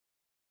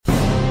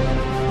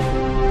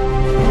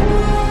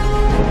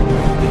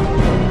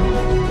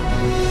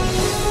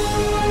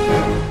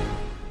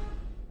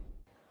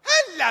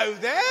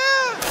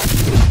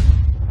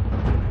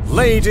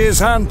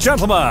Ladies and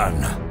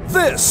gentlemen,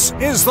 this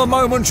is the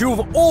moment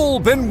you've all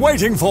been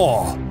waiting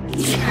for.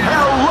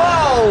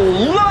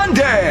 Hello,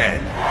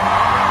 London!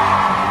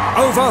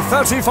 Over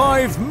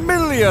 35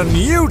 million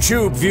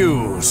YouTube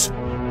views.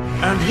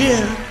 And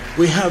here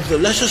we have the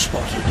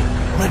letter-spotted,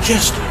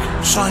 majestic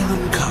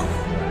Simon Cowell.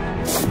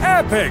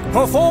 Epic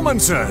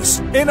performances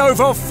in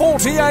over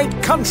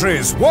 48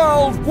 countries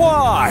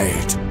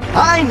worldwide.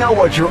 I know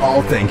what you're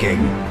all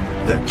thinking.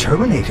 The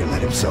Terminator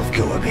let himself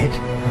go a bit.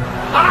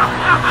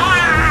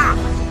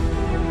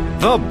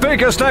 The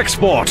biggest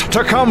export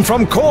to come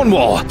from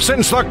Cornwall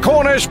since the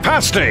Cornish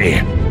pasty.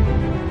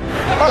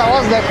 Well, I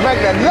wasn't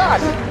expecting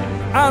that.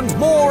 And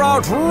more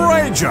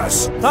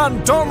outrageous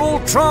than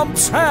Donald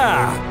Trump's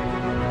hair.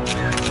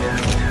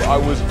 I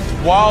was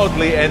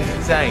wildly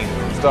entertained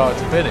from start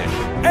to finish.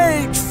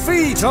 8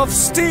 feet of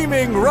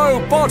steaming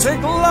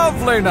robotic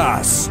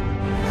loveliness.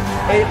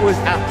 It was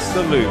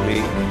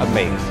absolutely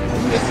amazing.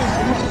 This is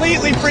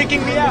completely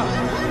freaking me out.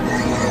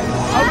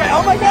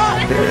 Oh my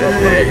god!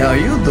 Hey, how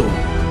you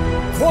doing?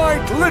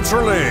 Quite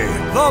literally,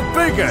 the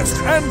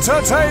biggest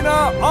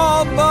entertainer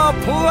on the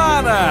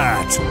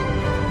planet.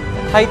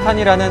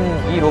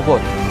 타이탄이라는 이 로봇.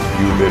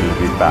 You will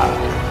be back.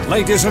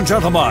 Ladies and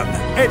gentlemen,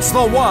 it's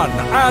the one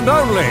and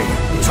only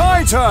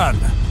Titan,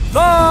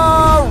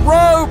 the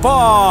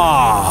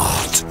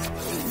robot.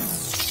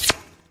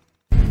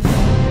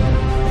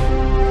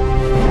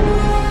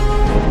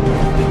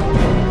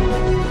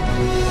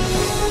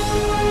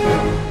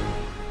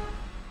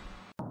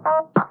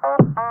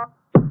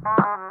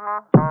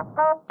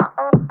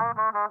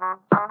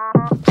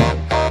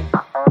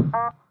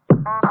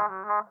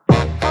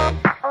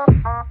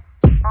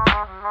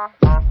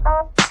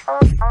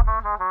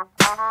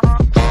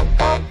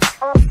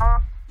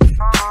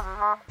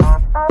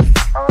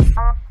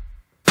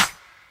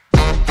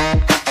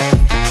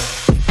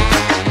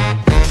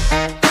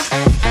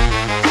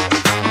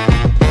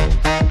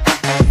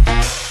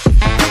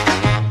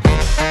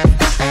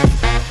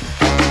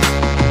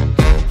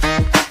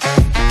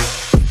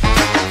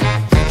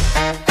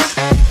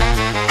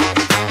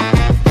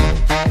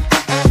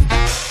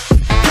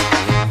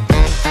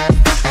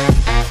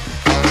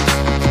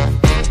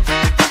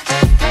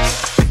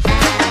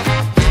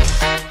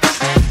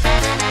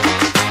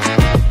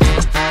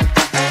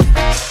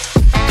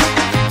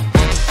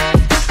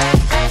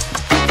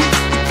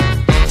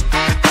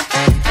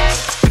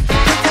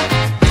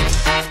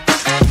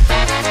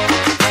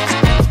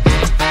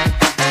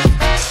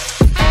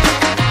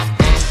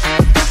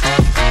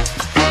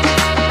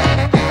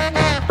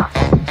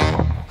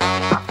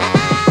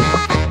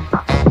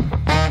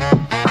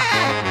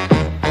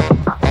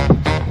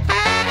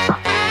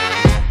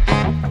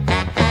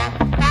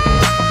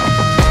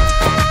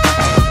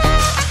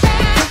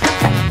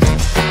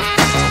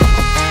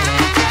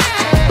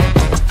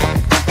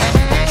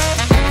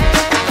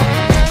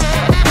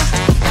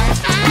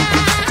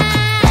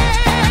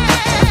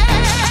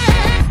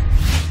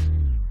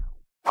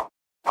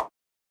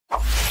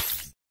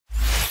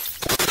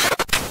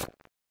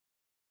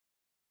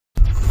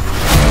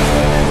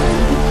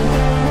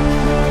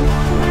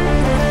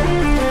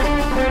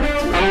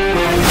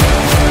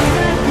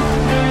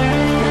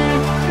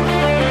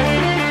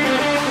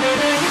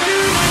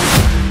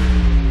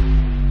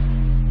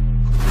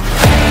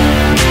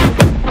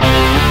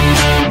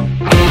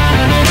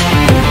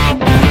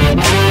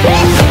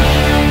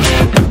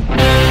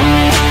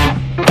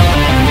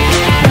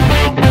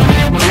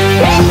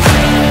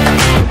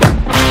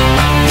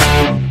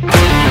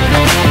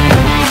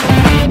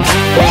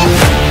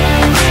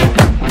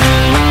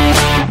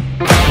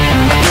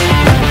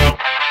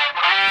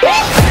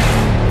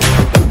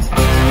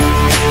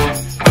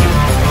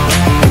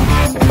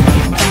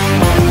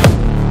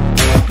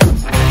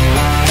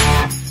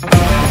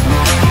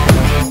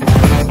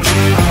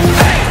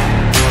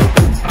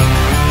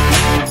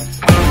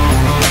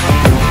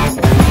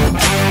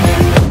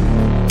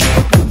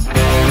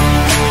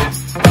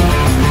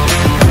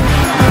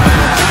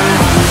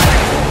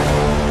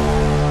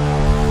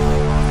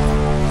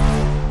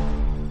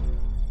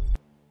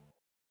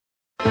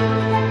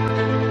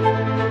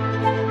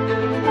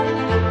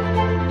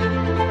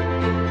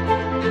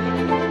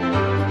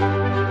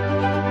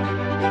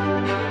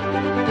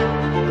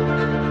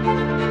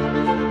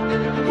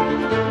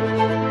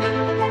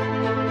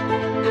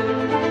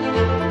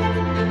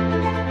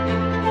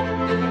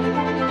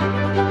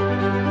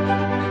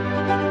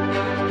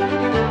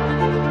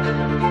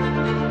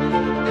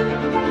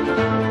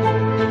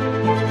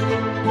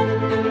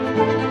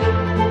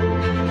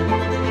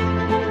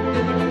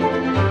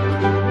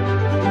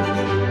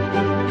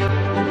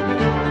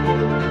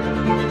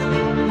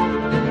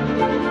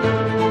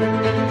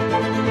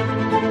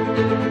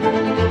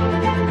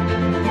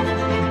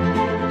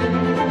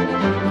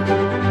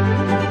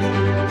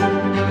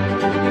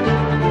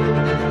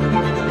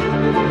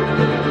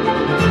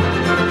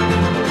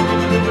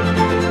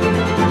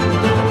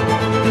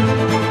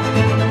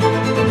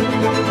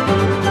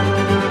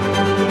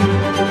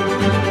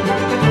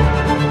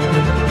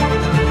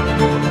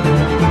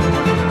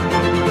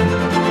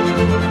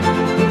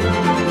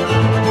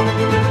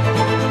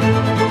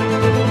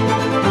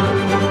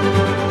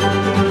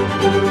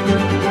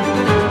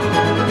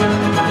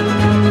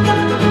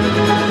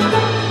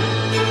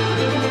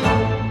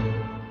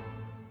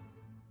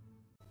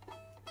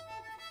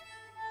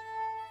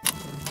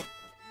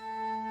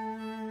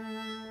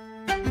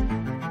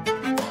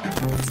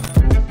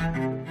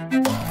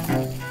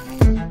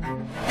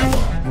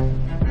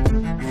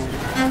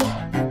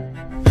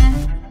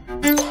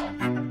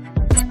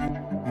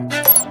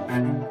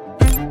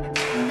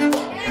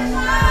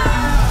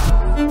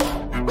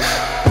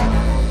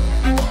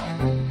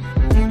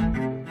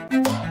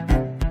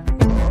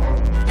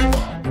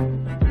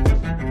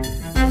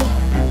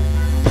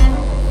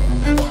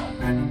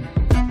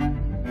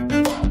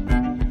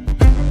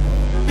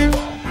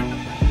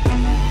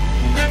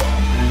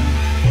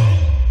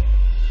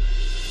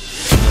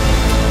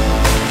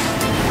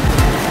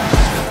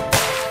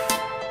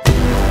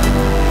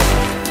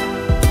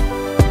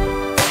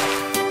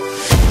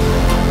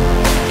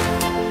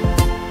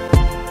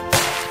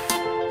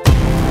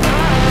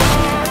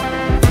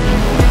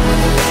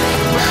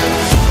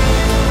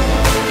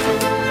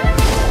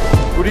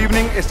 Good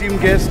evening,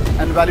 esteemed guests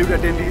and valued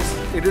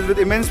attendees. It is with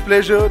immense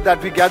pleasure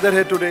that we gather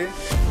here today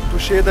to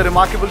share the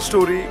remarkable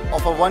story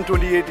of a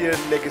 128-year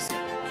legacy.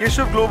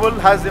 Keshav Global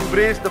has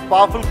embraced the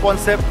powerful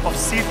concept of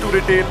seed to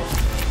retail.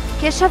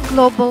 Keshav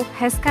Global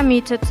has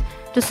committed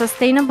to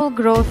sustainable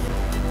growth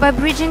by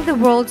bridging the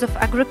worlds of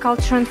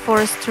agriculture and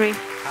forestry.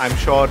 I'm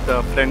sure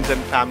the friends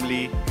and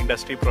family,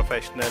 industry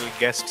professional,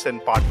 guests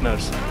and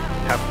partners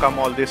have come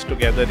all this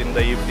together in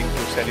the evening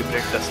to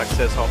celebrate the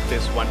success of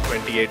this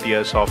 128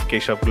 years of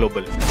Keshav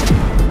Global.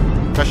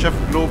 Keshav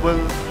Global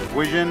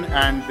vision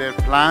and their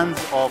plans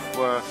of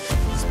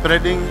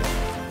spreading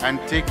and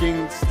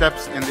taking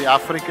steps in the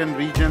African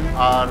region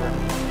are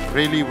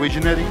really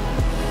visionary,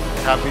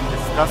 have been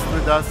discussed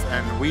with us,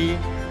 and we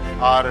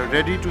are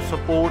ready to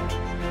support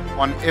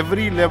on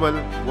every level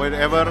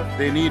wherever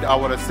they need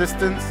our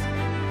assistance,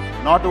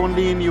 not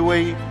only in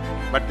UAE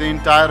but the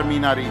entire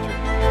MENA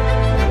region.